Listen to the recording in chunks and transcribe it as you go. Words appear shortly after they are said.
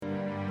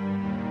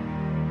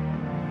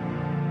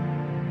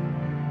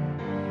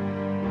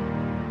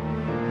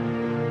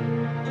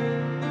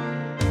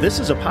This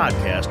is a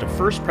podcast of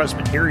First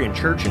Presbyterian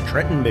Church in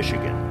Trenton,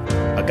 Michigan,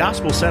 a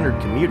gospel-centered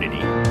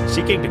community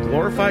seeking to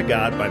glorify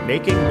God by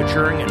making,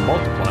 maturing, and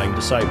multiplying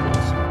disciples.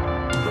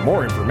 For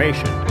more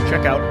information,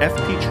 check out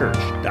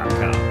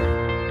fpchurch.com.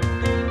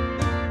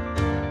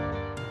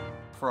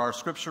 For our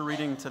scripture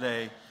reading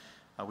today,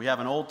 we have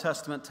an Old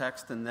Testament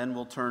text, and then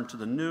we'll turn to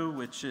the New,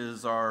 which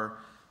is our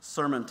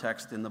sermon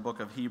text in the book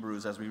of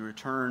Hebrews as we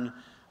return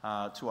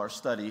to our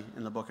study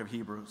in the book of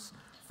Hebrews.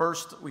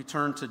 First, we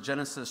turn to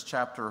Genesis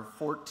chapter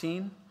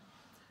 14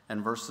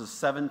 and verses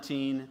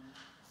 17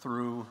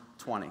 through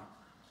 20.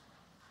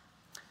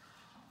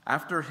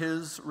 After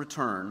his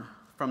return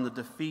from the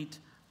defeat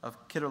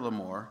of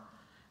Chedorlaomer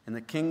and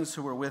the kings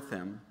who were with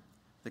him,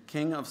 the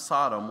king of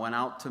Sodom went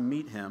out to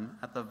meet him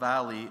at the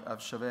valley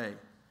of Shaveh,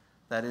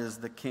 that is,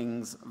 the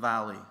king's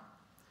valley.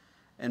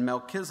 And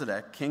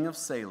Melchizedek, king of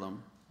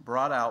Salem,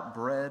 brought out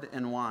bread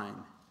and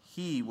wine.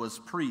 He was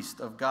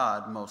priest of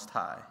God Most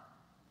High.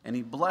 And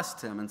he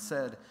blessed him and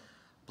said,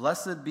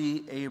 "Blessed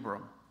be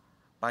Abram,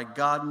 by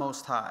God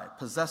Most High,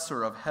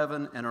 possessor of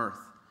heaven and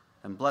earth.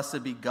 And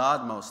blessed be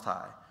God Most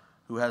High,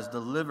 who has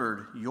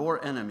delivered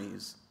your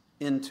enemies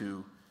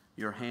into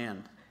your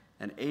hand."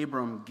 And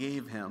Abram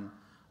gave him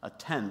a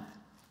tenth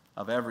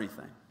of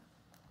everything.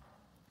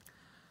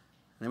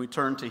 And then we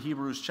turn to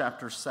Hebrews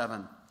chapter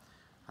 7,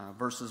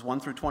 verses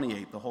 1 through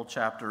 28. The whole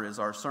chapter is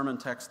our sermon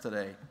text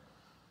today.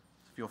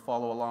 If you'll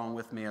follow along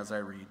with me as I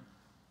read.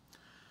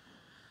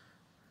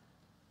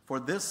 For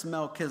this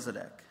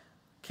Melchizedek,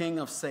 king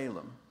of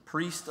Salem,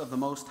 priest of the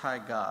Most High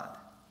God,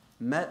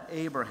 met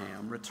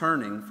Abraham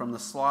returning from the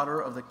slaughter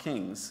of the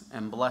kings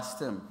and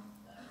blessed him.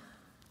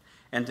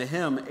 And to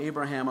him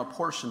Abraham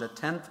apportioned a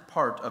tenth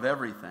part of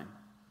everything.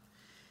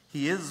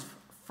 He is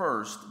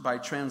first, by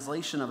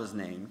translation of his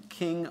name,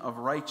 King of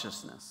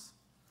Righteousness.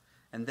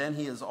 And then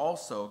he is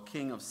also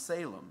King of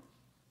Salem,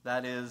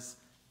 that is,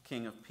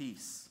 King of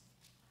Peace.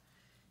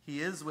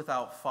 He is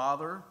without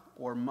father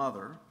or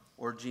mother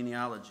or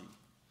genealogy,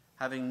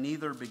 having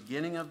neither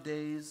beginning of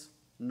days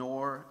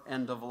nor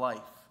end of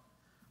life,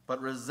 but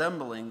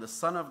resembling the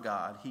Son of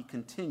God, he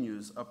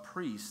continues a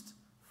priest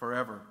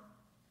forever.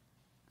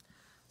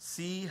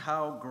 See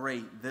how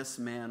great this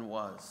man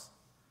was,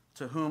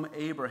 to whom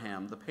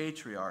Abraham, the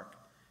patriarch,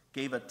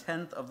 gave a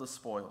tenth of the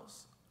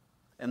spoils.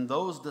 And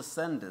those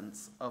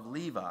descendants of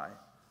Levi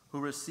who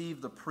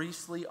received the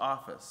priestly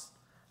office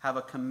have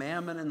a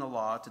commandment in the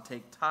law to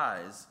take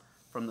tithes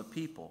from the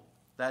people,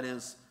 that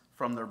is,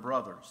 from their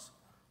brothers,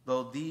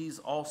 though these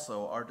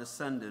also are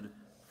descended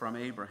from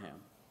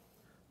Abraham.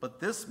 But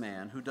this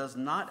man, who does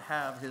not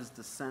have his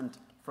descent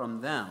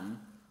from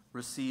them,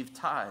 received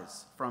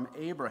tithes from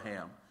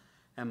Abraham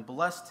and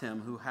blessed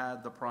him who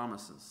had the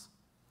promises.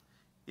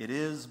 It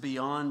is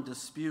beyond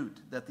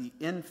dispute that the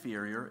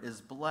inferior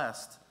is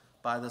blessed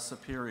by the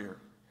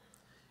superior.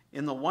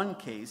 In the one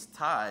case,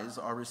 tithes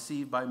are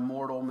received by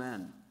mortal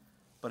men,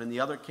 but in the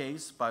other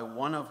case, by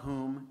one of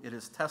whom it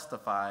is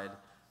testified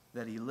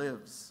that he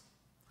lives.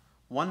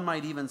 One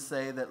might even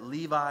say that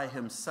Levi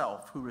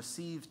himself, who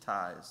received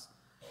tithes,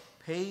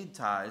 paid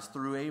tithes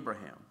through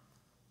Abraham,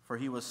 for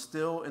he was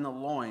still in the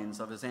loins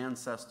of his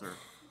ancestor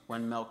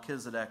when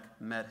Melchizedek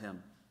met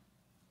him.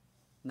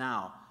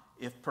 Now,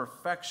 if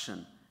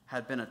perfection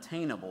had been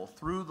attainable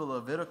through the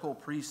Levitical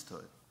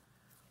priesthood,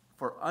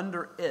 for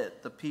under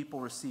it the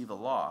people receive the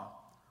law,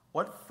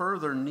 what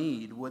further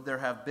need would there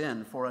have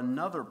been for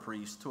another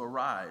priest to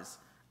arise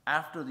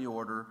after the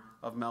order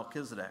of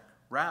Melchizedek,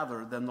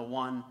 rather than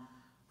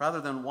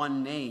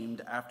one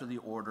named after the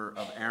order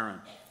of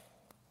Aaron?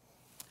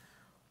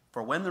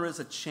 For when there is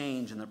a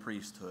change in the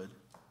priesthood,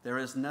 there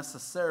is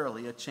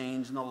necessarily a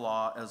change in the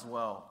law as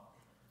well.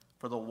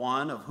 For the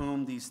one of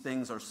whom these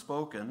things are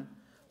spoken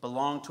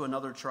belonged to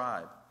another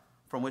tribe,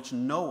 from which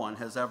no one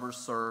has ever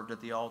served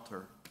at the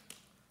altar.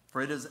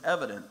 For it is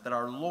evident that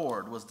our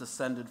Lord was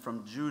descended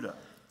from Judah,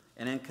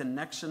 and in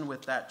connection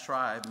with that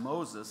tribe,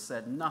 Moses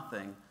said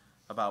nothing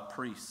about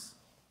priests.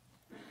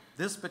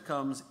 This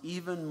becomes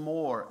even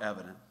more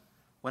evident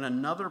when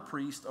another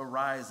priest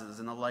arises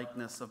in the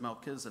likeness of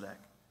Melchizedek,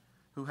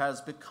 who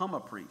has become a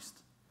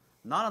priest,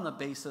 not on the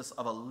basis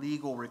of a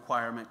legal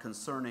requirement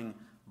concerning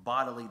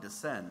bodily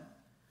descent,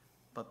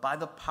 but by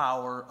the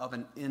power of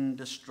an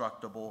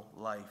indestructible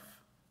life.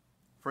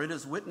 For it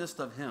is witnessed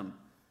of him,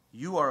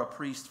 "You are a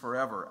priest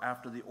forever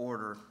after the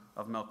order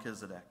of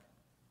Melchizedek."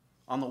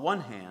 On the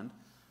one hand,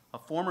 a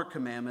former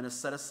commandment is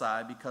set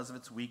aside because of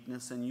its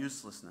weakness and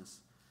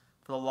uselessness,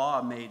 for the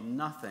law made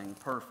nothing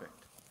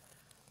perfect.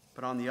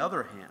 But on the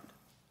other hand,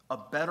 a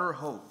better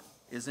hope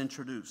is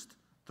introduced,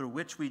 through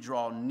which we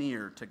draw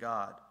near to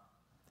God.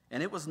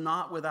 And it was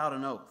not without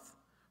an oath,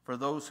 for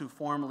those who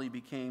formerly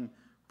became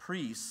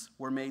priests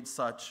were made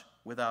such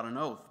without an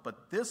oath.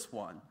 But this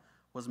one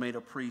was made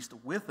a priest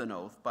with an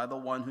oath by the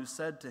one who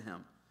said to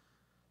him,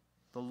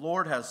 "The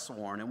Lord has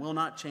sworn and will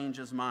not change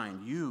his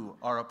mind. You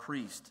are a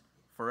priest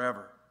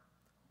forever."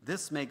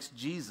 This makes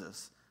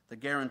Jesus the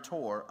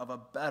guarantor of a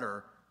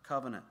better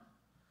covenant.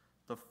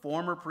 The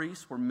former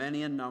priests were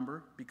many in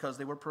number because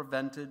they were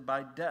prevented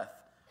by death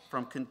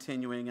from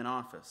continuing in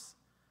office.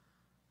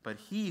 but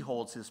he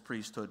holds his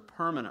priesthood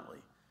permanently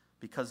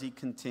because he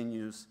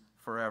continues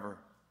forever.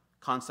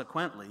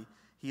 Consequently,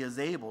 he is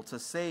able to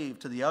save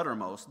to the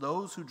uttermost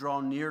those who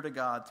draw near to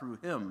God through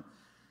him,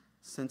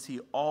 since he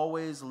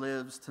always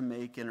lives to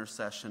make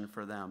intercession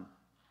for them.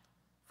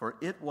 For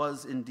it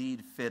was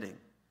indeed fitting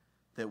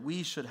that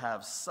we should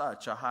have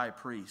such a high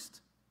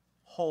priest,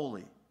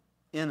 holy,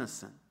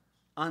 innocent,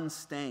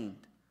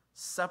 unstained,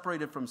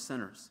 separated from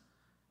sinners,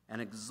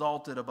 and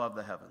exalted above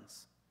the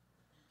heavens.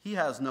 He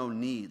has no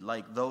need,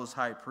 like those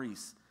high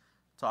priests,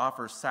 to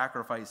offer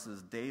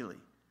sacrifices daily,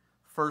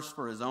 first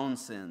for his own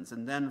sins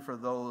and then for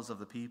those of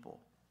the people,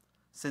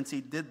 since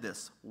he did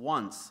this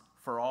once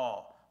for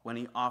all when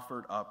he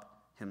offered up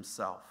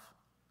himself.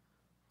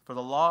 For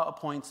the law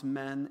appoints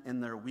men in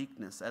their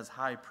weakness as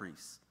high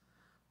priests,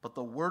 but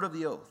the word of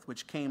the oath,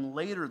 which came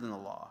later than the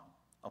law,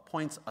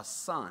 appoints a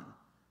son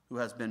who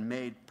has been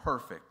made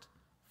perfect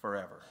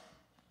forever.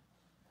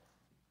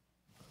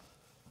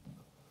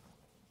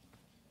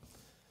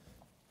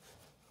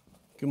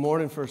 Good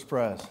morning, First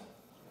Pres.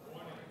 Good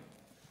morning.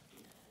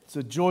 It's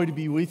a joy to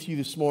be with you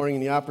this morning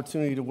and the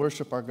opportunity to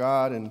worship our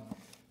God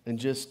and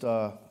just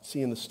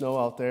seeing the snow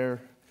out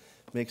there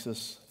makes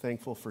us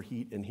thankful for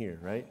heat in here,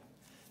 right?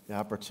 The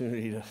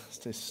opportunity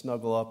to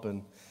snuggle up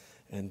and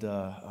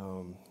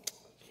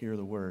hear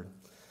the word.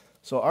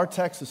 So our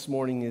text this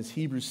morning is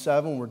Hebrews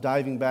 7. We're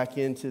diving back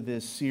into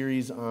this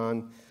series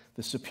on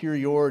the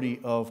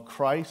superiority of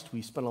Christ.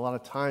 We spent a lot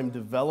of time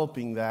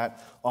developing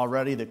that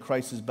already, that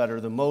Christ is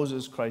better than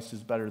Moses, Christ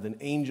is better than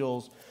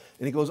angels.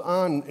 And it goes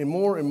on and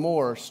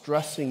more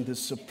stressing the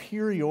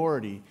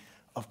superiority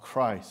of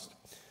Christ.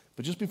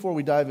 But just before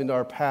we dive into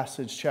our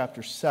passage,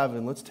 chapter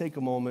 7, let's take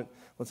a moment.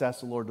 Let's ask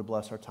the Lord to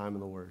bless our time in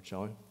the Word,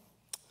 shall we?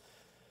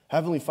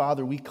 Heavenly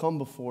Father, we come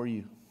before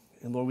you.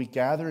 And Lord, we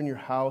gather in your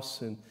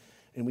house and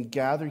we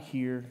gather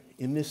here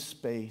in this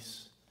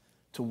space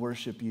to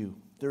worship you.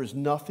 There is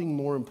nothing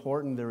more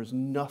important, there is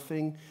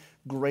nothing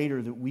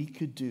greater that we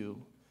could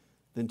do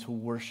than to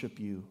worship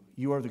you.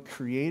 You are the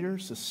creator,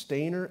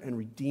 sustainer, and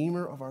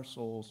redeemer of our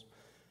souls.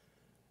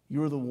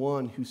 You are the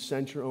one who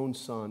sent your own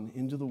Son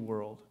into the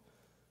world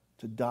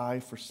to die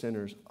for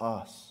sinners,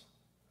 us.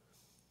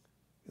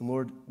 And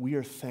Lord, we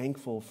are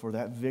thankful for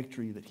that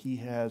victory that he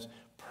has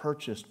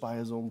purchased by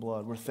his own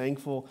blood. We're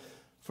thankful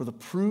for the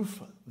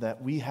proof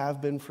that we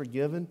have been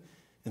forgiven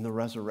in the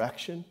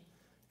resurrection.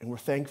 And we're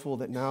thankful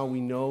that now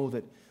we know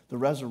that the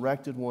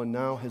resurrected one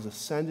now has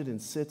ascended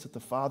and sits at the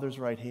Father's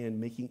right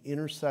hand, making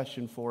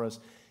intercession for us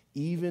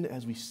even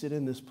as we sit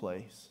in this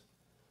place.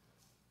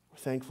 We're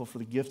thankful for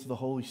the gift of the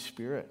Holy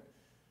Spirit.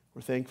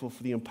 We're thankful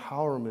for the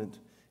empowerment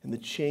and the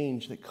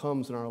change that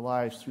comes in our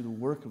lives through the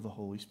work of the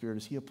Holy Spirit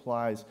as he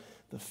applies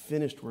the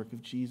finished work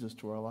of Jesus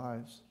to our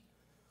lives.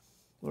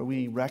 Lord,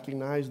 we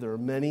recognize there are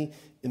many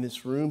in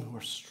this room who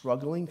are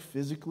struggling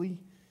physically,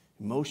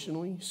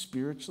 emotionally,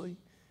 spiritually,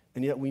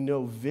 and yet we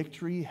know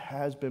victory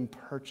has been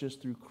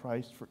purchased through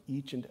Christ for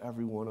each and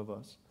every one of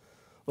us.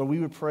 Lord, we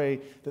would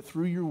pray that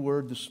through your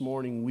word this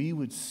morning, we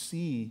would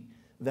see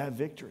that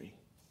victory,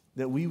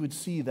 that we would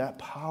see that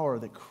power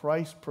that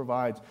Christ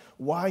provides,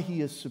 why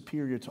he is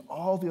superior to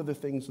all the other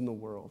things in the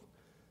world,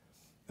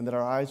 and that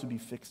our eyes would be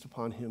fixed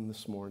upon him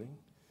this morning.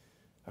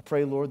 I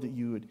pray, Lord, that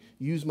you would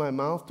use my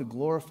mouth to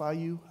glorify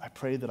you. I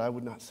pray that I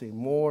would not say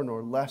more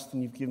nor less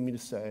than you've given me to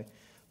say,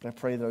 but I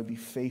pray that I would be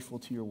faithful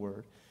to your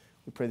word.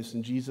 We pray this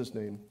in Jesus'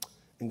 name.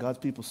 And God's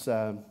people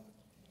said,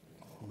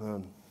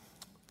 amen.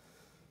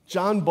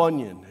 John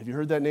Bunyan. Have you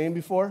heard that name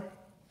before?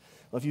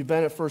 Well, if you've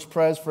been at First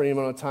Pres for any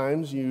amount of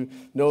times, you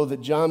know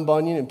that John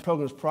Bunyan and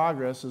Pilgrim's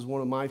Progress is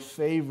one of my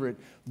favorite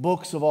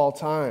books of all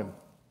time.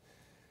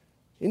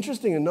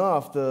 Interesting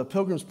enough, the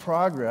Pilgrim's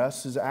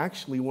Progress is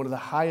actually one of the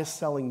highest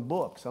selling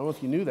books. I don't know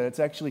if you knew that. It's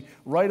actually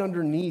right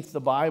underneath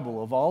the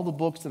Bible. Of all the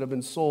books that have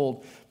been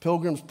sold,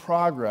 Pilgrim's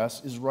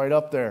Progress is right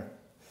up there.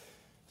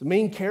 The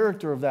main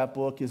character of that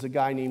book is a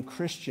guy named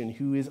Christian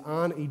who is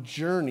on a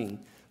journey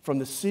from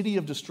the city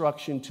of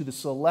destruction to the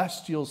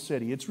celestial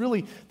city. It's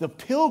really the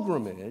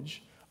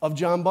pilgrimage of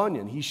John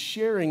Bunyan. He's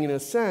sharing, in a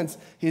sense,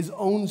 his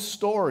own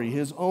story,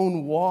 his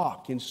own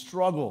walk and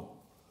struggle.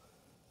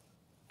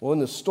 Well, in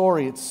the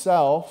story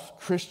itself,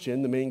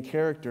 Christian, the main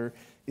character,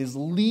 is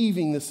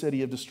leaving the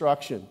city of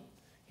destruction.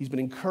 He's been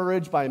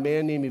encouraged by a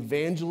man named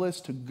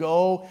Evangelist to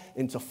go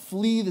and to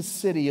flee the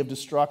city of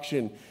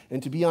destruction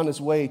and to be on his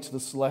way to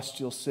the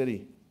celestial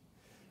city.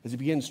 As he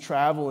begins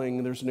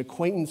traveling, there's an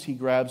acquaintance he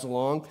grabs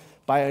along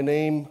by a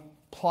name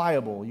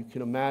Pliable. You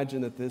can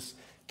imagine that this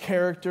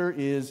character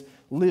is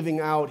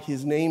living out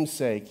his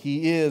namesake.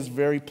 He is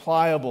very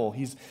pliable.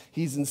 He's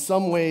in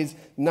some ways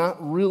not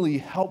really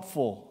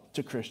helpful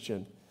to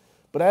Christian.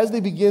 But as they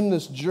begin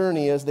this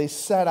journey, as they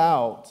set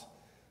out,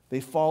 they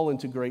fall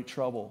into great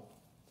trouble.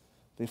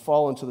 They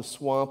fall into the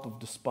swamp of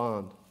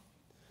despond.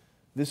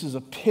 This is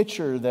a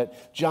picture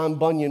that John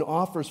Bunyan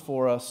offers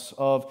for us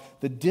of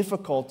the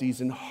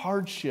difficulties and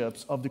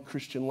hardships of the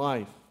Christian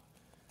life.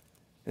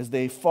 As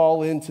they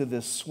fall into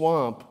this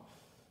swamp,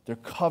 they're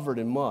covered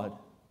in mud.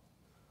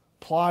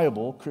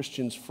 Pliable,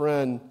 Christian's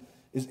friend,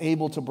 is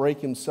able to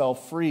break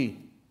himself free.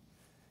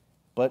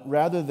 But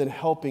rather than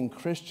helping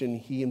Christian,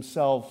 he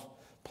himself,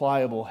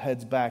 pliable,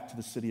 heads back to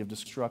the city of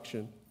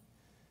destruction.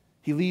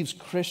 He leaves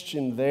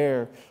Christian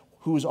there,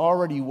 who is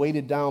already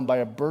weighted down by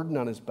a burden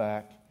on his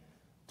back,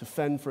 to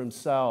fend for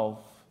himself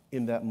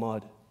in that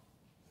mud.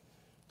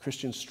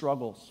 Christian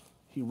struggles.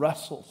 He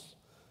wrestles.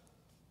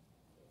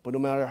 But no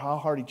matter how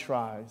hard he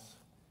tries,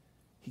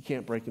 he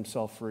can't break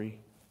himself free.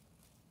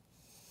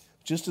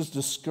 Just as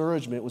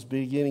discouragement was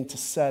beginning to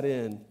set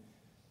in,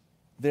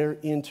 there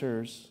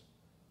enters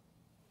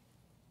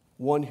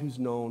one who's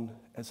known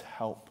as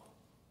Help.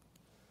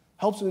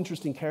 Help's an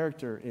interesting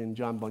character in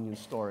John Bunyan's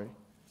story.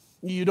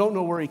 You don't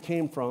know where he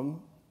came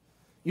from.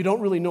 You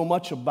don't really know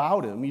much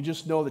about him. You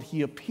just know that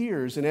he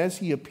appears, and as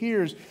he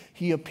appears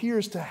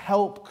to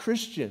help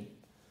Christian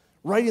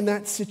right in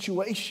that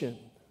situation.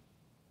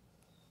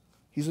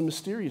 He's a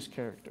mysterious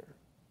character.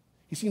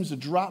 He seems to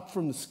drop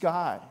from the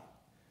sky.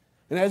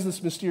 And as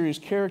this mysterious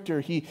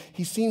character, he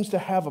seems to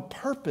have a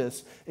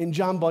purpose in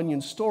John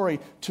Bunyan's story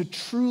to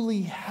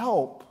truly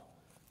help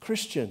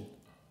Christian.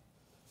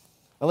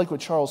 I like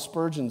what Charles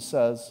Spurgeon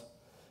says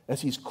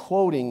as he's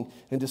quoting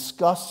and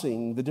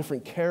discussing the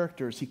different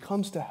characters. He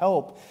comes to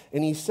help,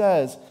 and he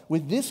says,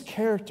 with this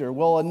character,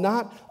 while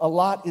not a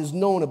lot is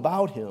known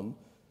about him,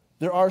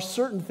 there are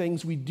certain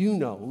things we do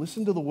know.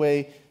 Listen to the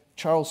way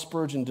Charles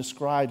Spurgeon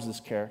describes this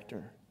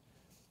character.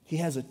 He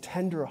has a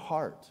tender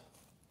heart.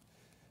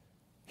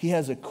 He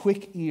has a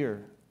quick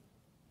ear.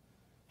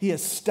 He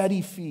has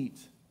steady feet.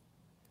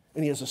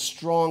 And he has a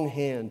strong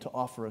hand to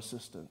offer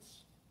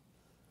assistance.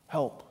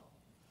 Help.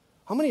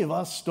 How many of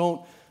us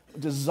don't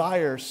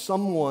desire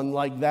someone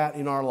like that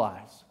in our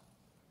lives?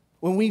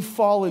 When we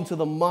fall into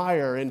the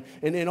mire and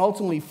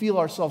ultimately feel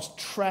ourselves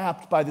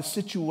trapped by the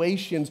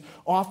situations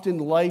often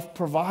life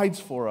provides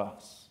for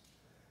us.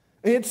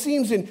 And it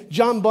seems in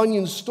John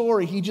Bunyan's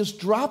story, he just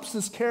drops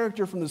this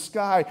character from the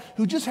sky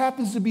who just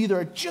happens to be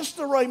there at just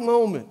the right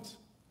moment.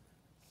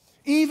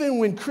 Even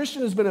when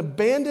Christian has been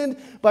abandoned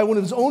by one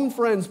of his own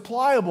friends,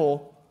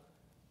 Pliable,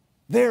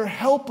 their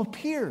help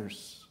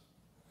appears.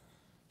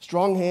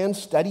 Strong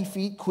hands, steady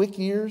feet, quick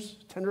ears,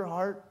 tender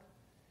heart,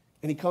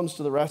 and he comes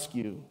to the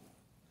rescue.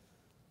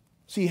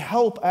 See,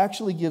 help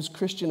actually gives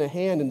Christian a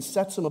hand and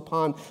sets him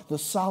upon the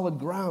solid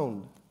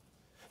ground.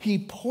 He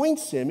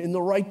points him in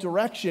the right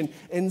direction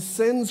and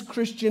sends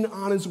Christian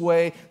on his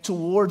way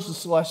towards the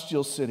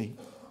celestial city.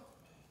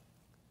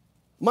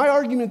 My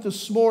argument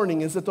this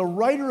morning is that the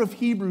writer of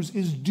Hebrews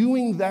is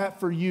doing that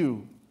for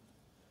you.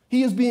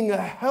 He is being a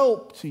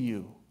help to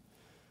you.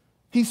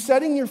 He's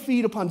setting your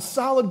feet upon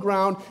solid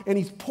ground, and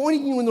he's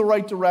pointing you in the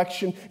right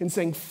direction and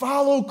saying,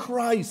 follow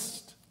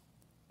Christ.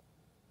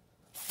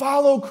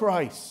 Follow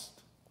Christ.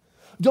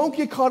 Don't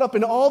get caught up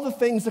in all the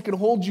things that can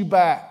hold you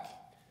back.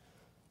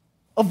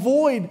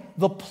 Avoid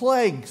the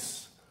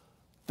plagues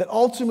that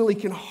ultimately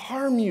can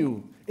harm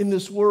you in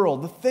this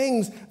world, the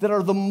things that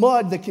are the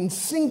mud that can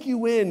sink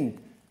you in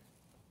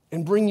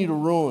and bring you to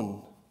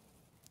ruin.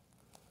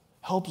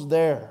 Help's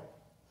there.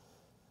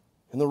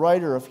 And the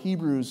writer of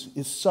Hebrews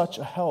is such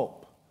a help.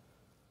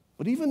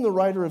 But even the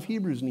writer of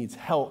Hebrews needs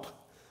help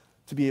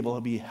to be able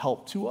to be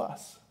help to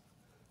us.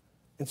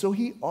 And so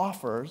he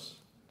offers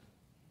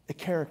a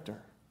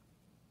character,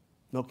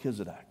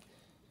 Melchizedek.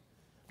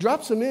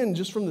 Drops him in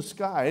just from the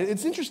sky.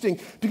 It's interesting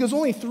because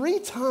only 3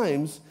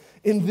 times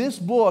in this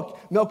book,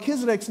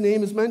 Melchizedek's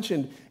name is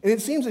mentioned. And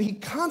it seems that he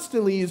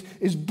constantly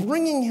is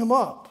bringing him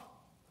up.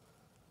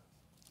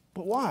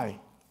 But why?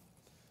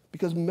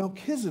 Because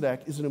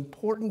Melchizedek is an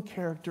important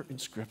character in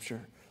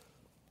Scripture.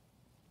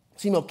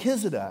 See,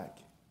 Melchizedek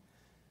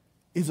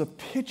is a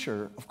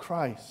picture of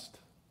Christ.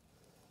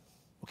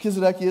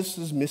 Melchizedek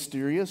is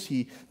mysterious.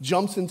 He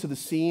jumps into the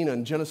scene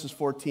on Genesis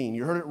 14.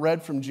 You heard it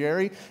read from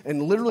Jerry,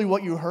 and literally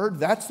what you heard,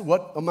 that's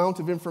what amount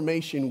of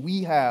information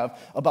we have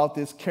about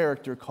this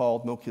character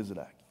called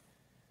Melchizedek.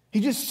 He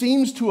just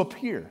seems to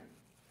appear.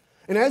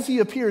 And as he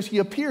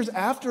appears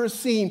after a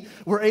scene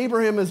where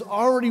Abraham has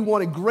already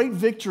won a great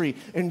victory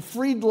and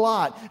freed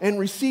Lot and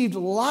received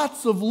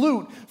lots of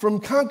loot from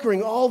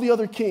conquering all the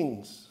other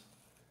kings.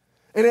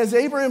 And as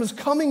Abraham is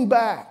coming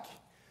back,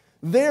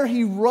 there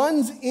he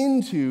runs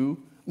into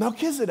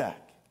Melchizedek.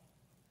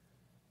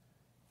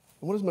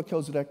 And what does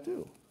Melchizedek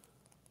do?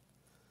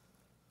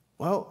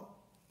 Well,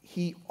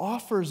 he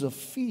offers a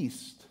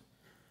feast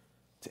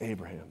to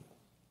Abraham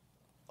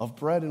of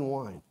bread and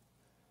wine.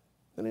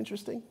 Isn't that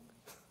interesting?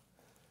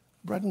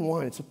 Bread and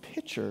wine, it's a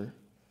picture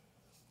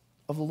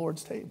of the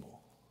Lord's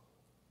table.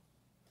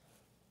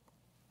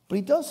 But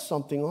he does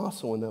something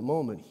also in that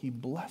moment. He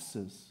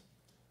blesses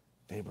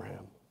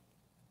Abraham.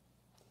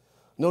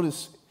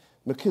 Notice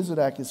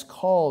Melchizedek is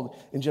called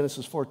in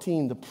Genesis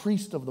 14 the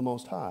priest of the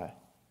Most High.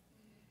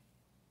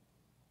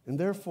 And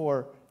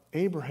therefore,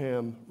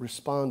 Abraham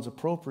responds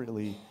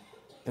appropriately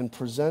and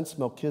presents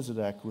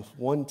Melchizedek with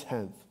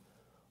 1/10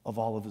 of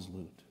all of his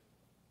loot.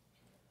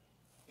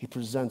 He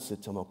presents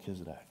it to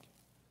Melchizedek.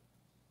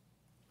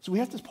 So we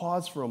have to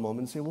pause for a moment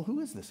and say, well, who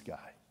is this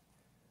guy?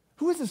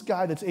 Who is this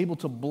guy that's able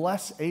to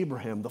bless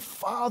Abraham, the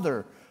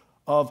father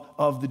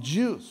of the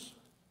Jews?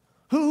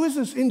 Who is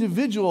this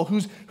individual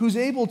who's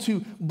able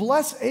to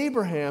bless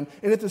Abraham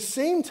and at the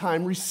same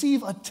time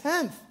receive a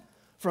tenth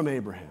from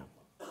Abraham?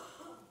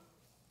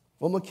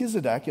 Well,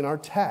 Melchizedek in our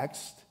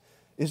text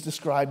is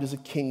described as a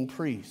king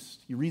priest.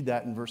 You read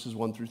that in verses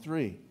 1 through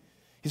 3.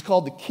 He's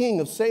called the king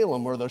of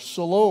Salem, or the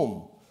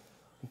Shalom,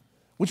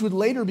 which would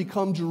later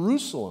become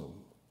Jerusalem.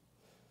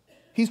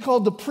 He's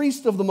called the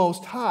priest of the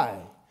Most High.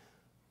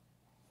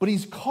 But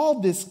he's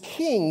called this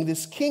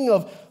king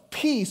of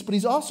peace, but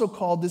he's also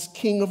called this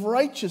king of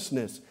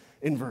righteousness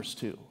in verse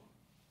 2.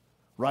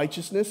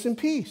 Righteousness and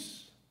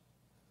peace.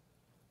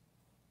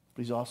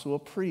 But he's also a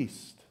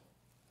priest.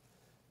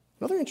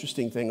 Another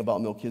interesting thing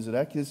about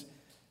Melchizedek is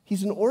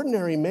he's an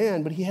ordinary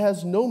man, but he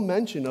has no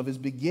mention of his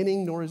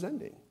beginning nor his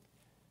ending.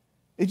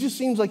 It just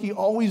seems like he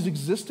always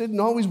existed and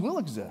always will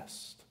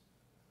exist.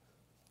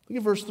 Look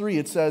at verse 3.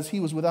 It says he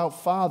was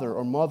without father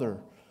or mother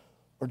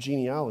or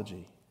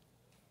genealogy.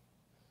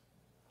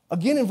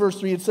 Again in verse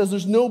 3, it says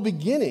there's no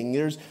beginning.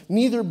 There's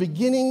neither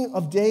beginning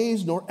of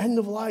days nor end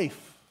of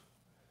life.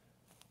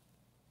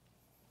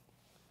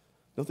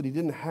 Note that he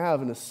didn't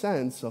have, in a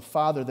sense, a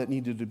father that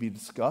needed to be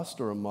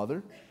discussed or a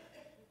mother.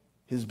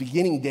 His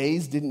beginning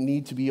days didn't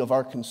need to be of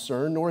our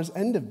concern, nor his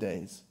end of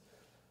days.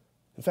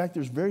 In fact,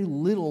 there's very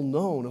little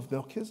known of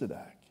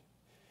Melchizedek.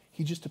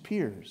 He just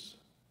appears,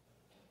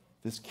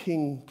 this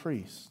king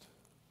priest.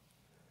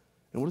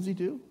 And what does he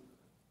do?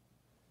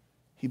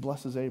 He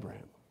blesses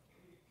Abraham.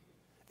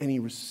 And he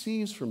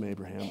receives from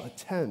Abraham a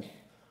tenth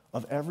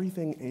of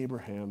everything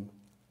Abraham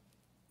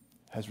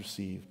has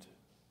received.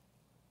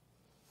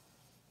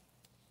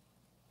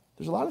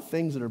 There's a lot of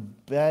things that are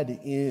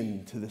bed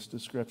into this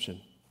description.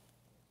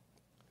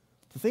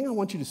 The thing I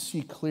want you to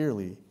see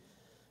clearly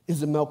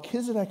is that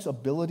Melchizedek's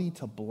ability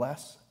to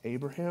bless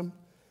Abraham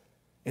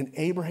and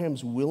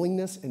Abraham's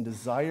willingness and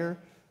desire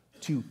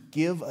to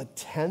give a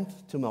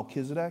tenth to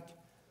Melchizedek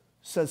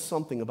says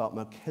something about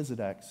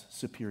Melchizedek's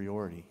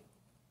superiority.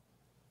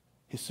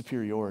 His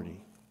superiority.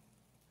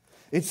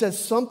 It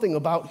says something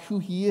about who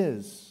he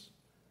is.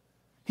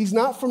 He's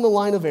not from the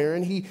line of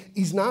Aaron.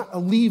 He's not a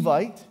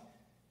Levite.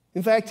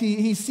 In fact,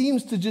 he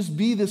seems to just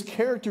be this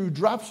character who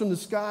drops from the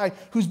sky,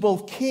 who's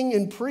both king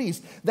and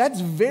priest.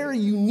 That's very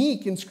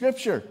unique in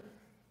Scripture.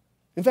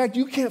 In fact,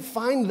 you can't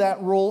find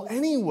that role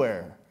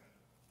anywhere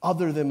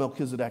other than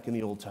Melchizedek in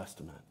the Old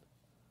Testament.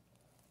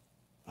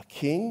 A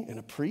king and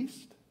a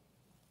priest.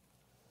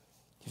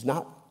 He's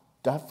not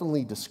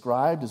definitely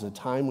described as a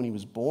time when he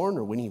was born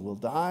or when he will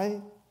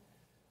die.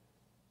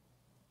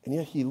 And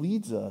yet he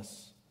leads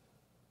us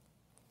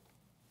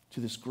to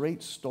this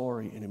great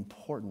story and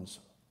importance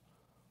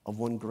of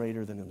one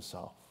greater than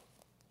himself.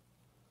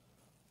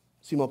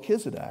 See,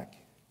 Melchizedek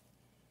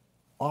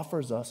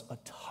offers us a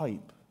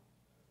type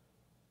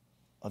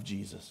of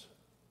Jesus.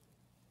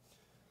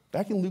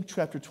 Back in Luke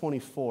chapter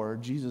 24,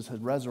 Jesus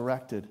had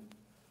resurrected.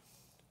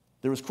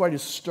 There was quite a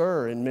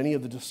stir, and many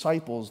of the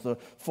disciples, the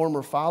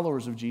former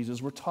followers of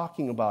Jesus, were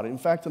talking about it. In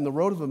fact, on the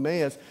road of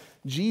Emmaus,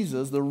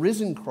 Jesus, the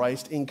risen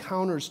Christ,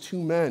 encounters two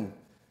men.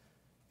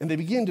 And they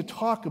begin to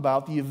talk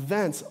about the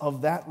events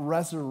of that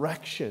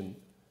resurrection.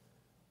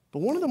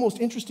 But one of the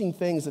most interesting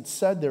things that's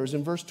said there is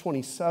in verse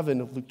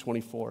 27 of Luke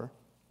 24,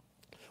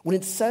 when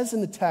it says in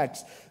the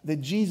text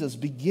that Jesus,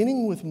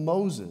 beginning with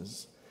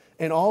Moses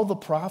and all the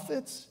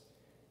prophets,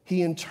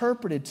 he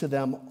interpreted to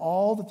them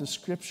all that the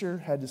Scripture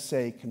had to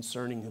say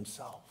concerning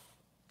himself.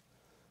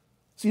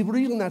 See, the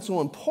reason that's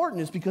so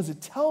important is because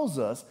it tells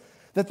us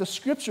that the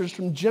Scriptures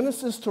from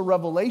Genesis to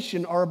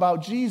Revelation are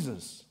about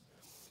Jesus.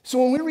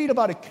 So when we read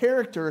about a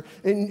character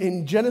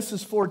in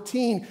Genesis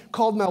 14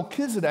 called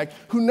Melchizedek,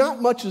 who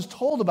not much is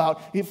told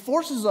about, it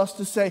forces us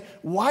to say,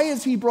 why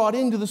is he brought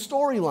into the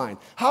storyline?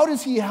 How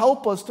does he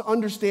help us to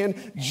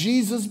understand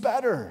Jesus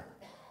better?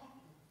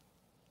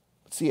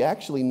 But see,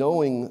 actually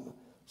knowing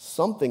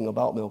something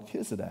about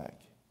Melchizedek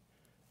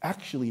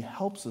actually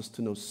helps us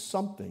to know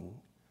something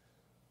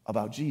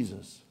about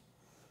Jesus.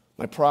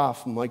 My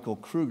prof, Michael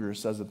Kruger,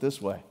 says it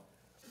this way.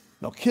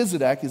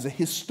 Melchizedek is a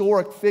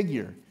historic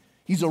figure.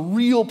 He's a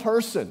real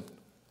person.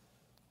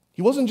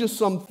 He wasn't just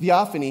some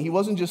theophany. He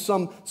wasn't just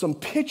some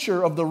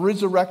picture of the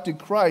resurrected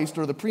Christ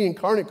or the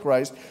pre-incarnate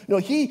Christ. No,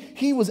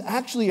 he was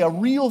actually a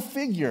real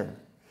figure.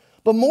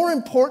 But more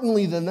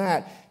importantly than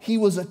that, he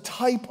was a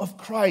type of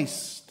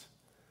Christ,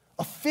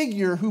 a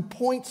figure who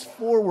points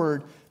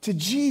forward to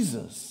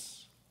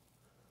Jesus.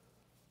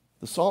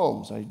 The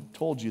Psalms, I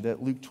told you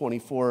that Luke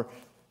 24,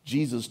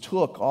 Jesus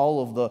took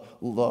all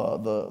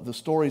of the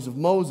stories of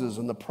Moses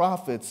and the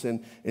prophets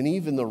and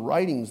even the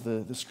writings,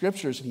 the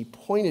scriptures, and he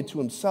pointed to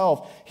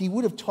himself. He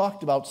would have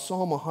talked about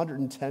Psalm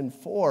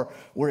 110:4,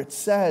 where it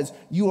says,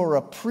 "You are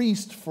a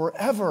priest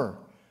forever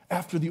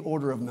after the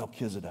order of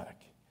Melchizedek."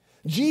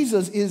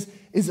 Jesus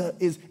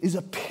is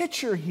a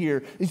picture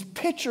here, is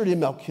pictured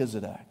in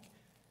Melchizedek.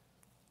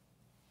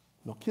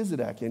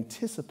 Melchizedek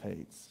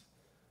anticipates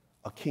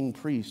a king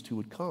priest who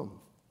would come.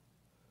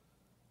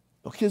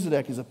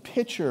 Melchizedek is a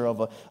picture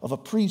of a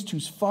priest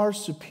who's far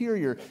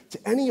superior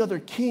to any other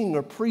king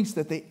or priest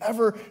that they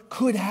ever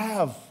could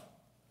have.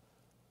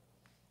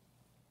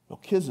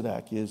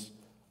 Melchizedek is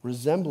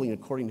resembling,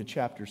 according to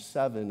chapter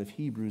 7 of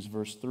Hebrews,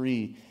 verse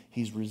 3,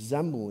 he's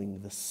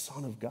resembling the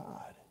Son of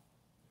God.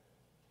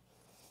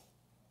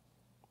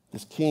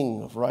 This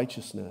king of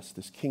righteousness,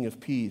 this king of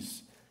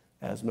peace,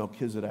 as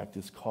Melchizedek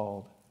is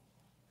called.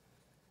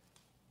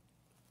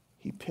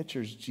 He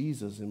pictures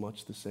Jesus in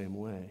much the same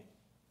way.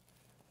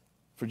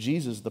 For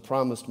Jesus, the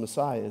promised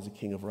Messiah, is a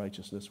king of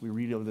righteousness. We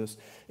read of this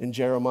in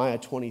Jeremiah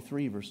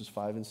 23, verses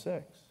 5 and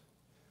 6.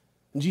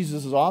 And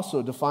Jesus is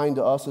also defined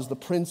to us as the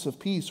Prince of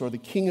Peace or the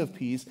King of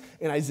Peace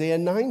in Isaiah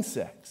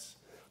 9:6.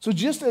 So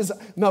just as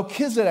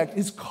Melchizedek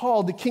is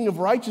called the King of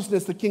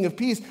Righteousness, the King of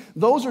Peace,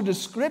 those are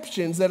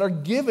descriptions that are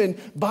given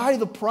by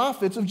the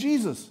prophets of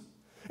Jesus.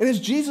 And as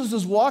Jesus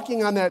is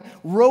walking on that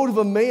road of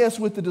Emmaus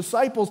with the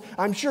disciples,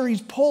 I'm sure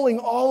he's pulling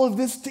all of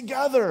this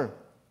together.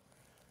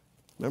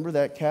 Remember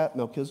that cat,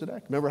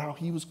 Melchizedek? Remember how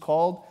he was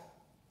called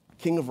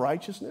King of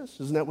Righteousness?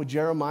 Isn't that what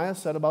Jeremiah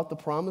said about the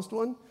promised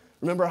one?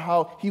 Remember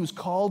how he was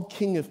called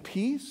King of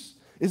Peace?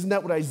 Isn't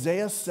that what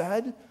Isaiah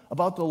said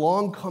about the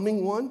long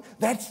coming one?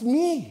 That's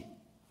me.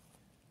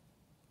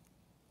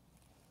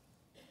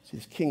 See,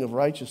 this King of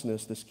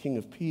Righteousness, this King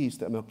of Peace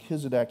that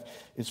Melchizedek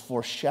is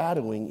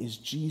foreshadowing is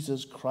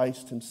Jesus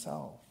Christ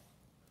himself.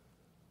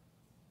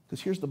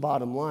 Because here's the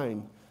bottom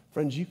line.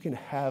 Friends, you can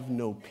have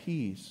no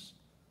peace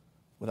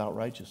without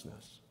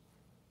righteousness.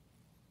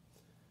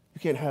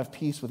 You can't have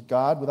peace with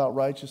God without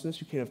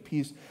righteousness. You can't have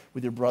peace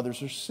with your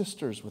brothers or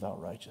sisters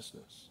without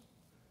righteousness.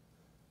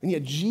 And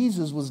yet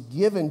Jesus was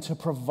given to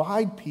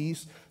provide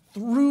peace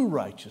through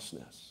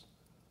righteousness.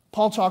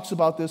 Paul talks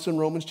about this in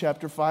Romans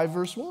chapter 5,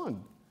 verse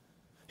 1.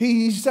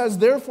 He says,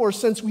 therefore,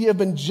 since we have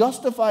been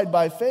justified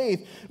by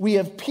faith, we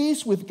have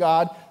peace with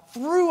God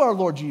through our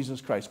Lord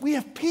Jesus Christ. We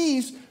have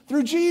peace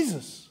through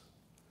Jesus.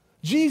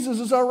 Jesus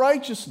is our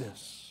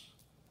righteousness.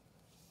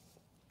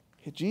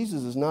 Yet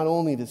Jesus is not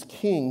only this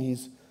king,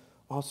 he's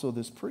also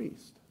this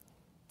priest.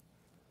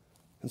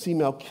 And see,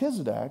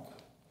 Melchizedek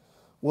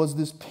was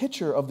this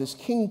picture of this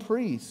king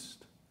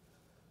priest.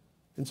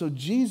 And so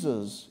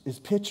Jesus is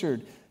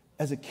pictured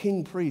as a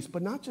king priest,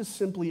 but not just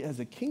simply as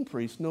a king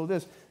priest. Know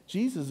this,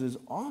 Jesus is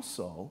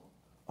also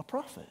a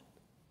prophet.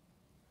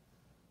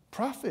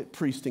 Prophet,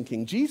 priest, and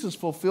king. Jesus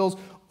fulfills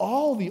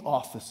all the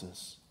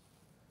offices.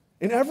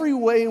 In every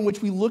way in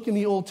which we look in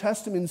the Old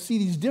Testament and see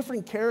these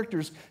different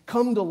characters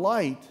come to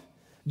light,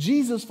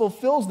 Jesus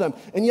fulfills them.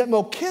 And yet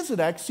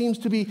Melchizedek seems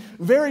to be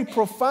very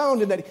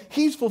profound in that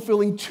he's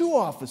fulfilling two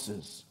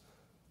offices.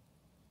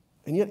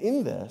 And yet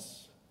in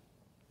this,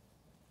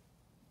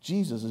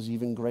 Jesus is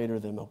even greater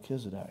than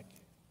Melchizedek.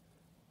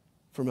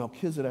 For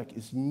Melchizedek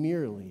is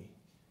merely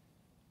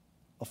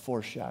a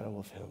foreshadow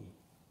of him.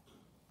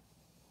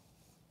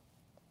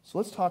 So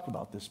let's talk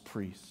about this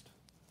priest,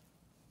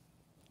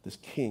 this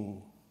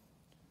king,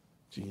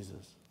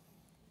 Jesus.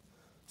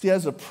 See,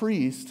 as a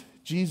priest,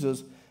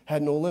 Jesus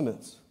had no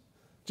limits.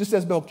 Just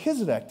as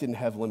Melchizedek didn't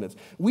have limits.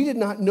 We did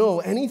not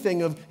know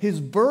anything of his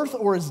birth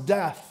or his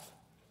death.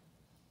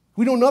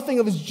 We know nothing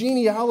of his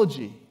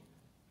genealogy.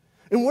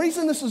 And the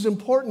reason this is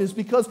important is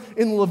because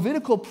in the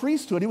Levitical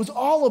priesthood, it was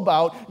all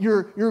about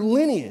your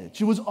lineage.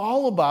 It was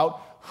all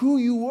about who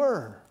you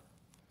were.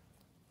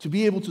 To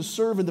be able to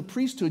serve in the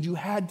priesthood, you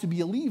had to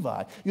be a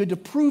Levi. You had to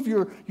prove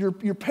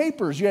your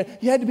papers. You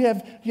had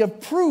to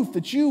have proof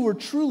that you were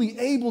truly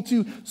able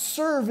to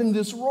serve in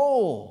this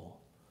role.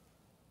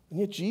 And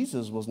yet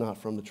Jesus was not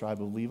from the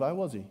tribe of Levi,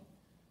 was he?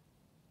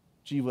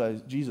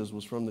 Jesus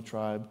was from the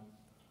tribe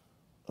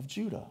of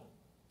Judah.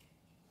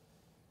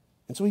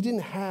 And so he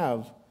didn't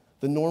have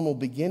the normal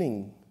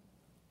beginning.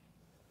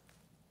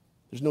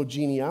 There's no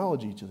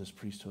genealogy to this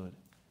priesthood.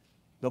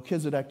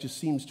 Melchizedek just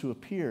seems to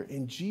appear,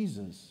 and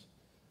Jesus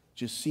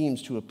just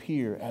seems to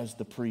appear as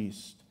the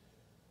priest.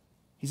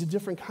 He's a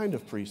different kind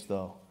of priest,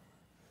 though.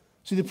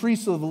 See, the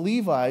priests of the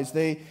Levites,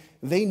 they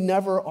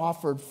never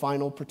offered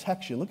final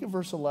protection. Look at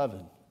verse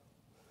 11.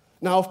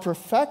 Now, if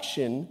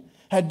perfection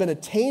had been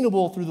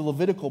attainable through the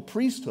Levitical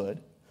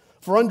priesthood,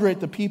 for under it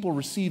the people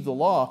received the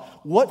law,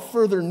 what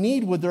further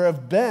need would there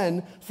have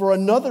been for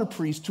another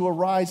priest to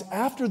arise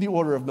after the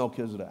order of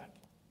Melchizedek,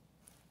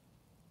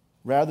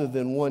 rather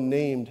than one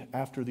named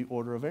after the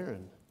order of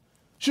Aaron?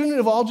 Shouldn't it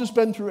have all just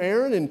been through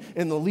Aaron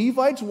and the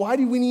Levites? Why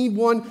do we need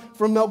one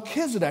from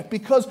Melchizedek?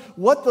 Because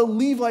what the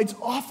Levites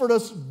offered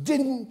us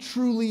didn't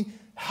truly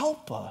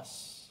help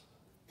us.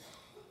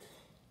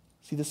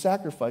 See, the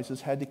sacrifices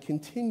had to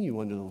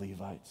continue under the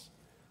Levites.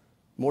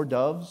 More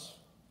doves,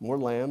 more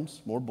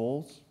lambs, more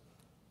bulls,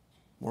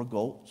 more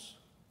goats,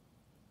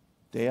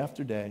 day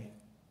after day,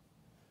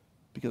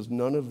 because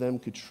none of them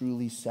could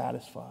truly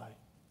satisfy.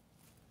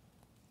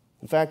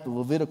 In fact, the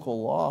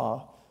Levitical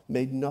law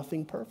made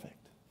nothing perfect.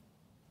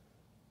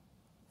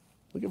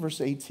 Look at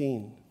verse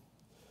 18.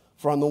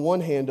 For on the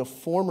one hand, a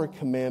former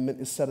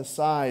commandment is set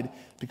aside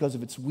because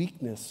of its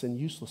weakness and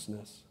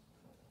uselessness.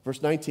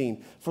 Verse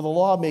 19, for the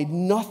law made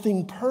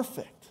nothing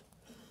perfect.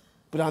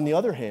 But on the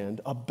other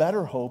hand, a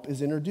better hope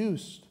is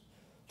introduced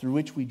through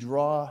which we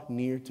draw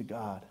near to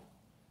God.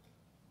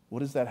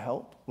 What is that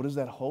help? What is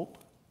that hope?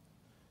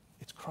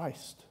 It's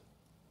Christ.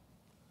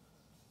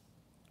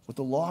 What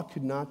the law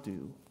could not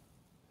do,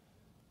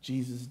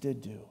 Jesus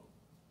did do.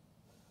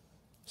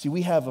 See,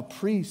 we have a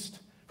priest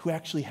who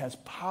actually has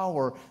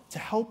power to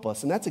help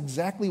us, and that's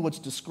exactly what's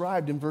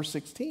described in verse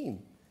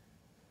 16.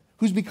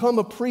 Who's become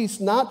a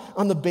priest not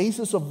on the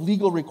basis of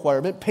legal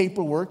requirement,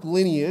 paperwork,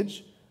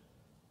 lineage,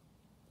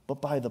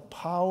 but by the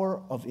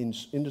power of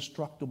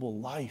indestructible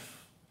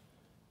life.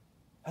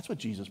 That's what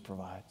Jesus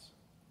provides.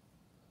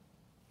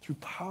 Through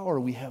power,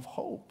 we have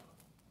hope.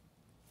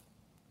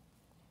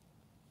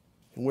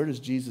 And where does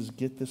Jesus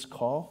get this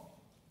call?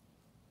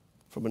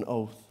 From an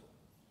oath,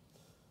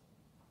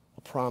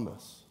 a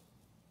promise,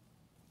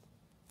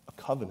 a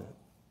covenant.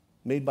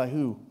 Made by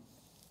who?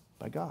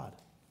 By God.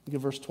 Look at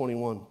verse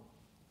 21.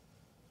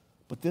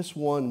 But this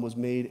one was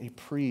made a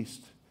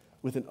priest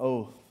with an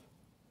oath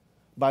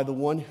by the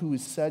one who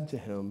is said to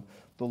him,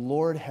 the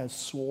Lord has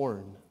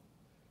sworn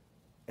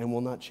and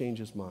will not change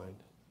his mind.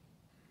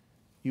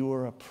 You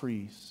are a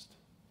priest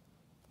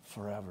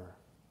forever.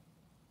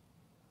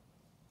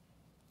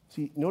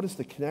 See, notice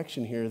the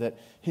connection here that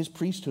his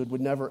priesthood would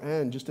never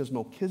end, just as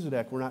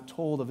Melchizedek, we're not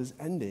told of his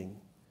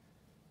ending.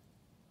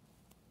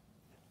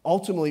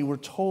 Ultimately, we're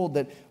told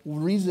that the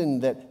reason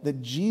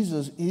that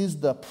Jesus is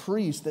the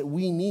priest that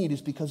we need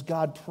is because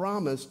God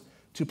promised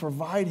to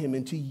provide him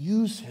and to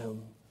use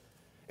him.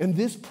 And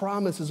this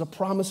promise is a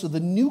promise of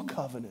the new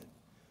covenant.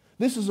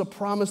 This is a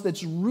promise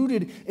that's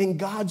rooted in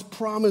God's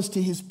promise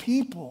to his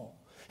people.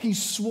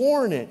 He's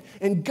sworn it,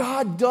 and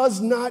God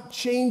does not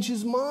change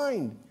his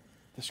mind,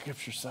 the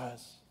scripture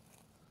says.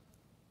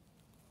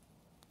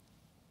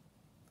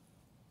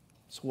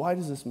 So why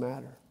does this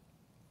matter?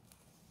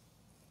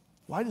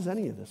 Why does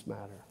any of this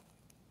matter?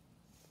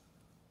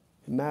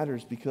 It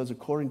matters because,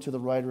 according to the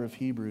writer of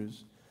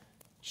Hebrews,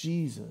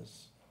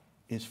 Jesus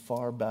is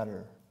far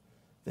better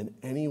than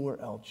anywhere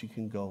else you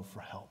can go for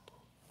help.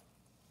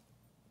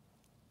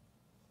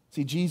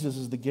 See, Jesus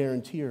is the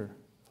guarantor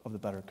of the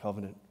better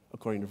covenant,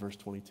 according to verse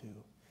 22.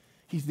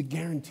 He's the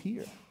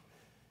guarantor.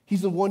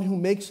 He's the one who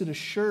makes it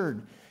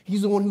assured.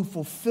 He's the one who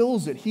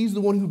fulfills it. He's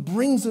the one who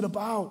brings it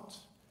about.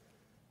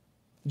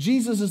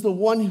 Jesus is the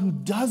one who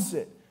does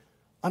it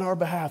on our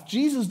behalf.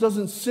 Jesus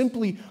doesn't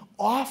simply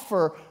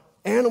offer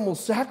animal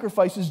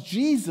sacrifices.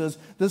 Jesus,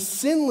 the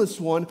sinless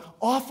one,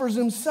 offers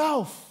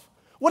himself.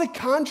 What a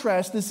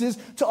contrast this is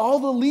to all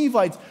the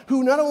Levites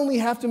who not only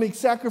have to make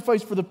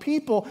sacrifice for the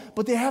people,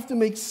 but they have to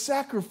make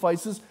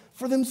sacrifices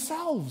for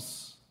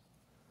themselves.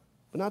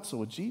 But not so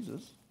with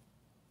Jesus.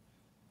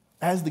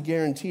 As the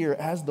guarantor,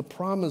 as the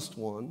promised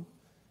one,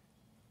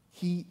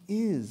 he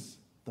is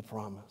the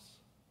promise.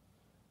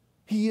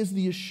 He is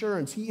the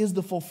assurance. He is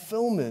the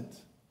fulfillment.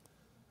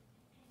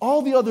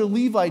 All the other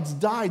Levites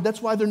died.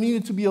 That's why there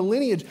needed to be a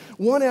lineage,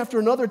 one after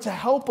another, to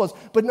help us,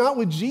 but not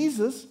with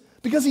Jesus,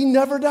 because he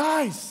never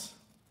dies.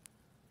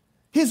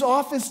 His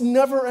office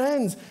never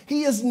ends.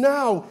 He is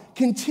now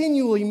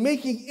continually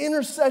making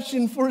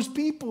intercession for his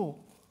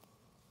people.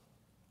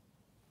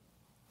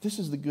 This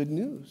is the good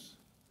news.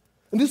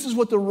 And this is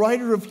what the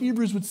writer of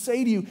Hebrews would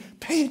say to you.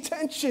 Pay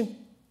attention.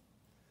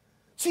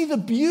 See the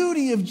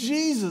beauty of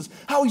Jesus,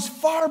 how he's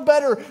far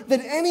better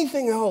than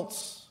anything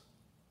else.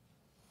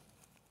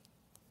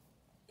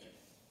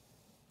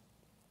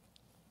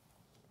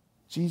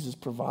 Jesus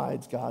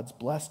provides God's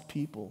blessed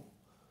people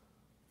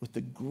with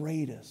the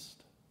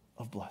greatest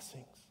of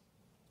blessings.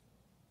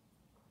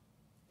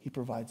 He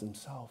provides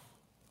himself.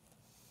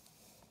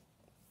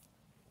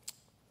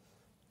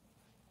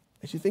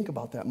 As you think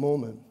about that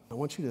moment, I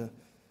want you to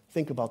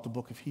think about the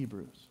book of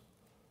Hebrews.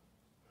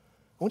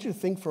 I want you to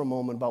think for a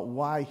moment about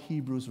why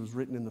Hebrews was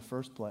written in the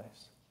first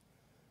place.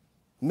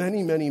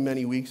 Many, many,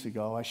 many weeks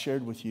ago, I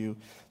shared with you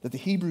that the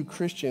Hebrew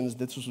Christians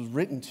that this was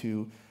written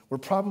to were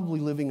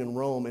probably living in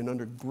Rome and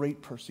under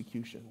great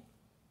persecution.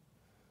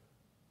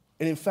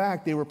 And in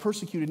fact, they were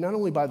persecuted not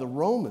only by the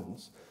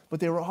Romans, but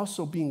they were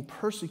also being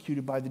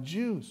persecuted by the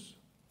Jews.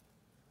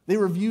 They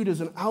were viewed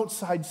as an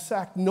outside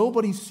sect.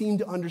 Nobody seemed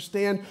to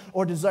understand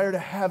or desire to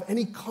have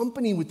any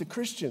company with the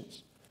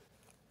Christians.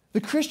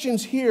 The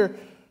Christians here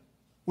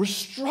were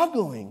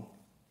struggling.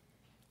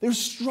 They were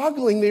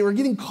struggling. They were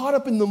getting caught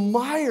up in the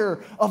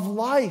mire of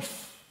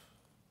life.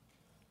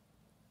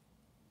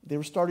 They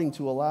were starting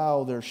to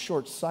allow their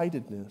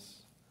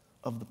short-sightedness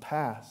of the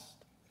past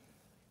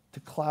to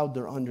cloud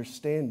their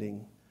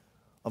understanding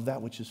of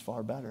that which is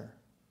far better.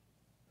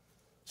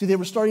 See, they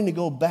were starting to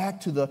go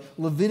back to the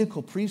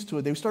Levitical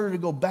priesthood. They started to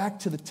go back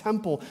to the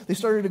temple. They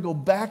started to go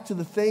back to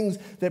the things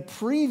that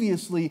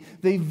previously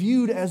they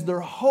viewed as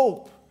their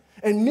hope,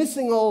 and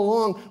missing all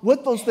along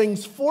what those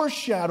things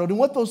foreshadowed and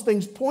what those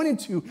things pointed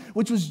to,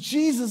 which was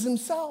Jesus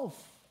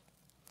himself.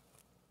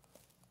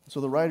 So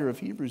the writer of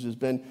Hebrews has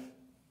been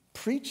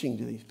preaching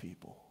to these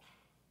people,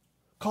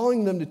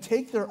 calling them to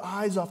take their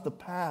eyes off the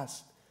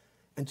past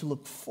and to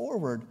look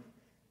forward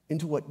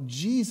into what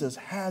Jesus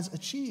has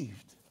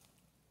achieved.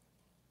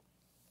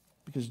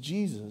 Because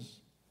Jesus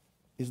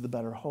is the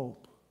better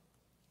hope.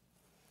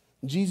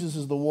 Jesus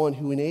is the one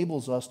who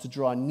enables us to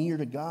draw near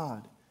to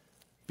God,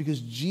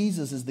 because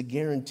Jesus is the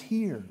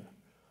guarantor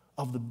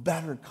of the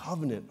better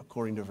covenant,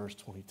 according to verse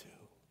 22.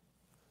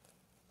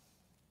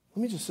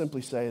 Let me just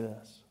simply say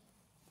this.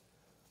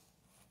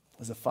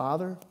 As a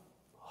father,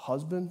 a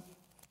husband,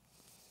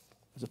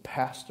 as a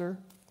pastor,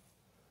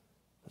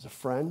 as a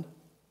friend,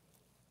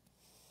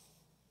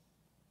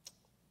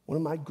 one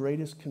of my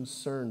greatest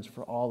concerns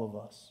for all of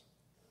us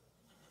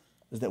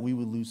is that we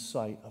would lose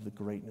sight of the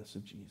greatness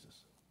of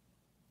Jesus.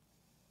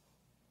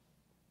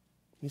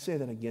 Let me say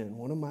that again.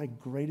 One of my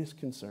greatest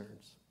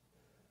concerns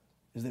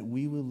is that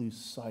we will lose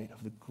sight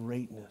of the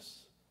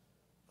greatness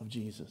of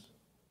Jesus.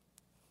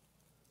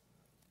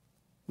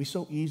 We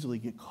so easily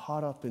get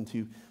caught up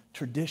into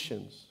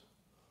traditions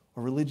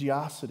or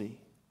religiosity,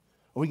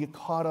 or we get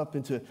caught up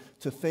into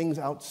things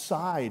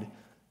outside,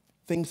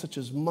 things such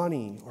as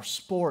money or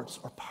sports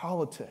or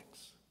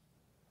politics.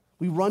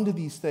 We run to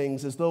these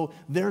things as though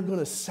they're going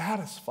to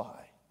satisfy.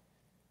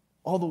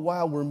 All the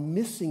while we're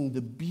missing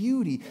the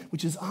beauty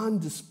which is on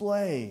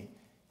display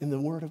in the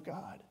Word of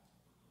God.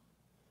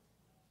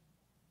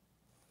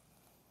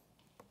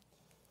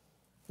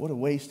 What a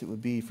waste it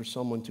would be for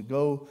someone to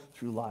go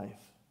through life,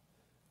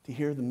 to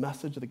hear the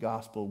message of the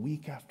gospel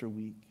week after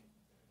week,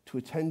 to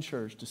attend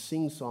church, to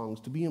sing songs,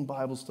 to be in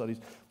Bible studies,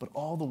 but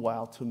all the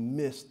while to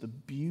miss the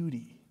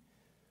beauty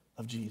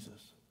of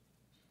Jesus.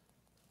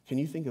 Can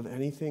you think of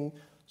anything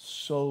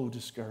so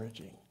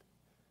discouraging?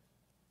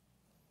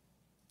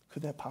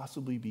 Could that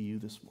possibly be you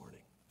this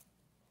morning?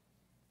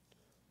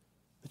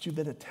 That you've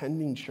been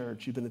attending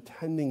church, you've been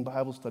attending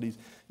Bible studies,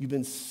 you've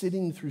been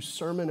sitting through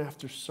sermon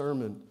after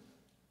sermon,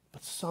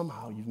 but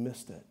somehow you've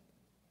missed it.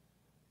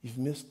 You've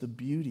missed the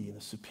beauty and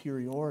the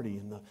superiority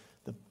and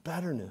the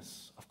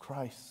betterness of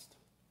Christ.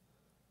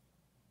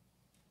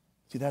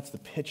 See, that's the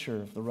picture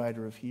of the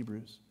writer of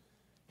Hebrews.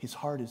 His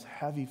heart is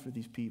heavy for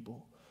these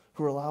people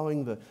who are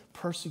allowing the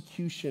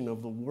persecution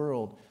of the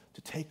world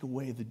to take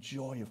away the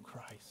joy of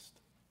Christ.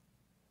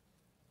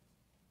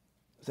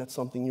 Is that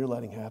something you're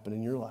letting happen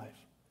in your life?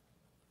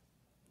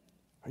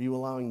 Are you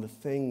allowing the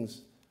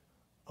things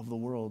of the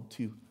world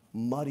to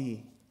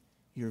muddy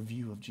your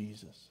view of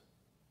Jesus?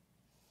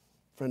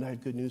 Friend, I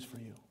have good news for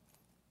you.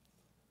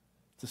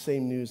 It's the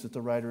same news that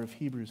the writer of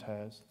Hebrews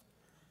has.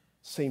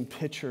 Same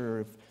picture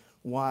of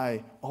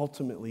why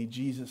ultimately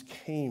Jesus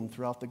came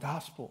throughout the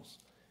Gospels.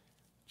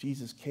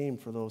 Jesus came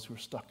for those who are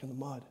stuck in the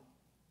mud.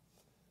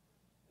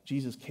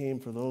 Jesus came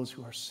for those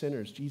who are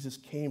sinners. Jesus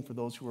came for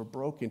those who are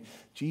broken.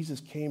 Jesus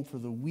came for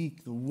the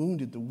weak, the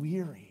wounded, the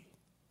weary.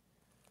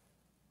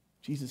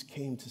 Jesus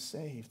came to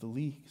save the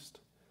least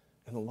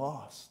and the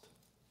lost.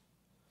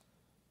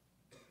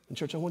 And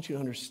church, I want you to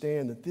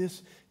understand that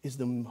this is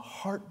the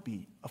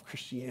heartbeat of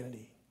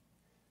Christianity.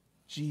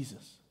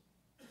 Jesus.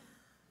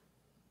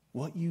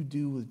 What you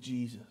do with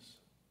Jesus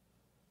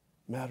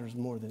matters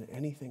more than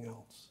anything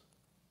else.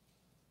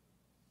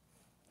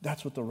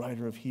 That's what the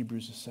writer of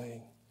Hebrews is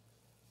saying.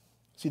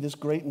 See, this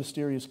great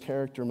mysterious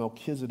character,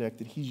 Melchizedek,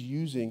 that he's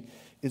using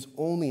is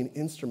only an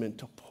instrument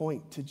to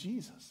point to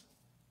Jesus.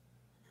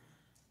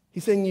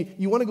 He's saying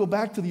you want to go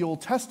back to the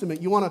Old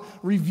Testament. You want to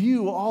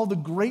review all the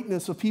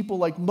greatness of people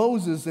like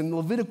Moses and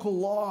Levitical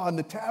law and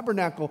the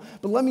tabernacle.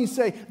 But let me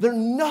say, they're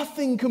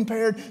nothing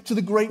compared to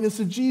the greatness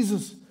of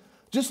Jesus.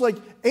 Just like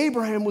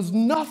Abraham was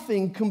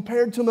nothing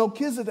compared to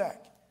Melchizedek.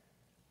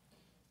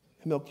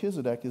 And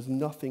Melchizedek is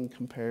nothing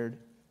compared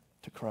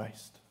to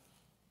Christ.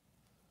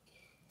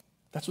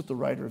 That's what the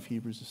writer of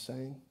Hebrews is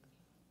saying.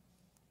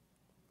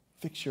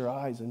 Fix your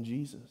eyes on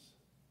Jesus.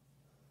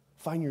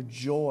 Find your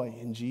joy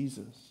in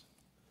Jesus.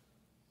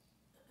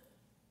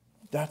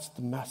 That's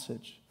the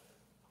message,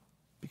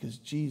 because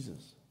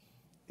Jesus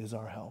is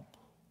our help.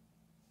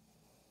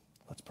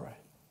 Let's pray.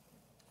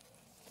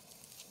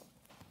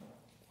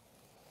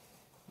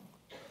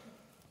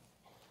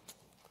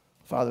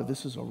 Father,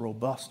 this is a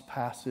robust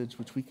passage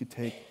which we could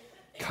take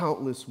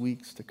countless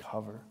weeks to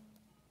cover.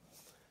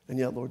 And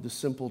yet, Lord, the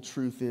simple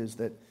truth is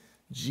that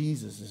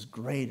Jesus is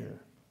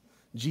greater.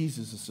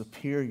 Jesus is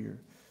superior.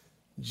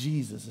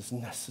 Jesus is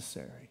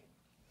necessary.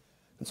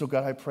 And so,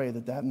 God, I pray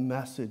that that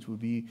message would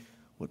be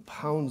what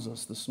pounds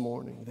us this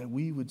morning, that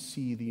we would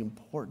see the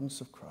importance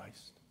of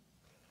Christ.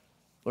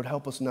 Lord,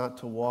 help us not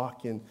to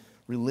walk in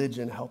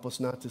religion. Help us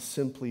not to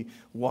simply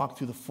walk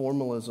through the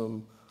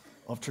formalism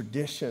of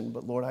tradition.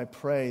 But Lord, I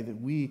pray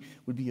that we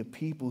would be a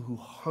people who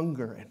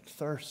hunger and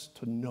thirst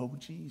to know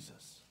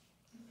Jesus.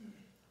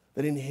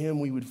 That in him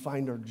we would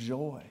find our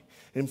joy.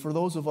 And for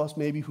those of us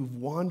maybe who've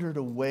wandered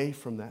away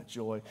from that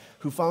joy,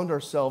 who found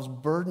ourselves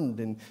burdened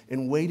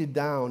and weighted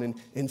down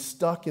and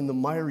stuck in the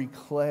miry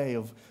clay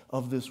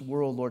of this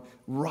world, Lord,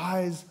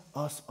 rise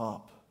us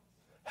up.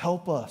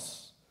 Help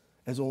us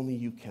as only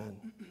you can.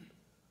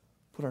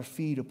 Put our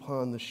feet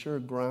upon the sure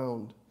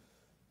ground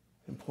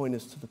and point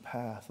us to the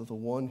path of the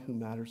one who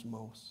matters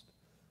most,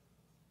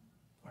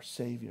 our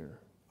Savior,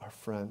 our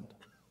friend.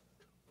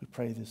 We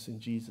pray this in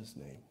Jesus'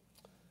 name.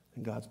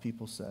 And God's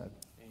people said,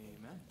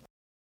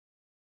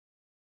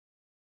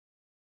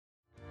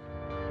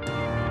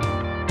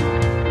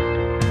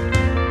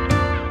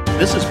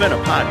 This has been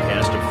a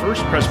podcast of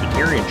First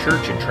Presbyterian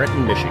Church in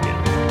Trenton, Michigan.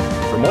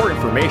 For more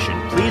information,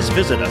 please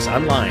visit us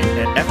online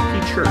at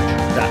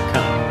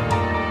fpchurch.com.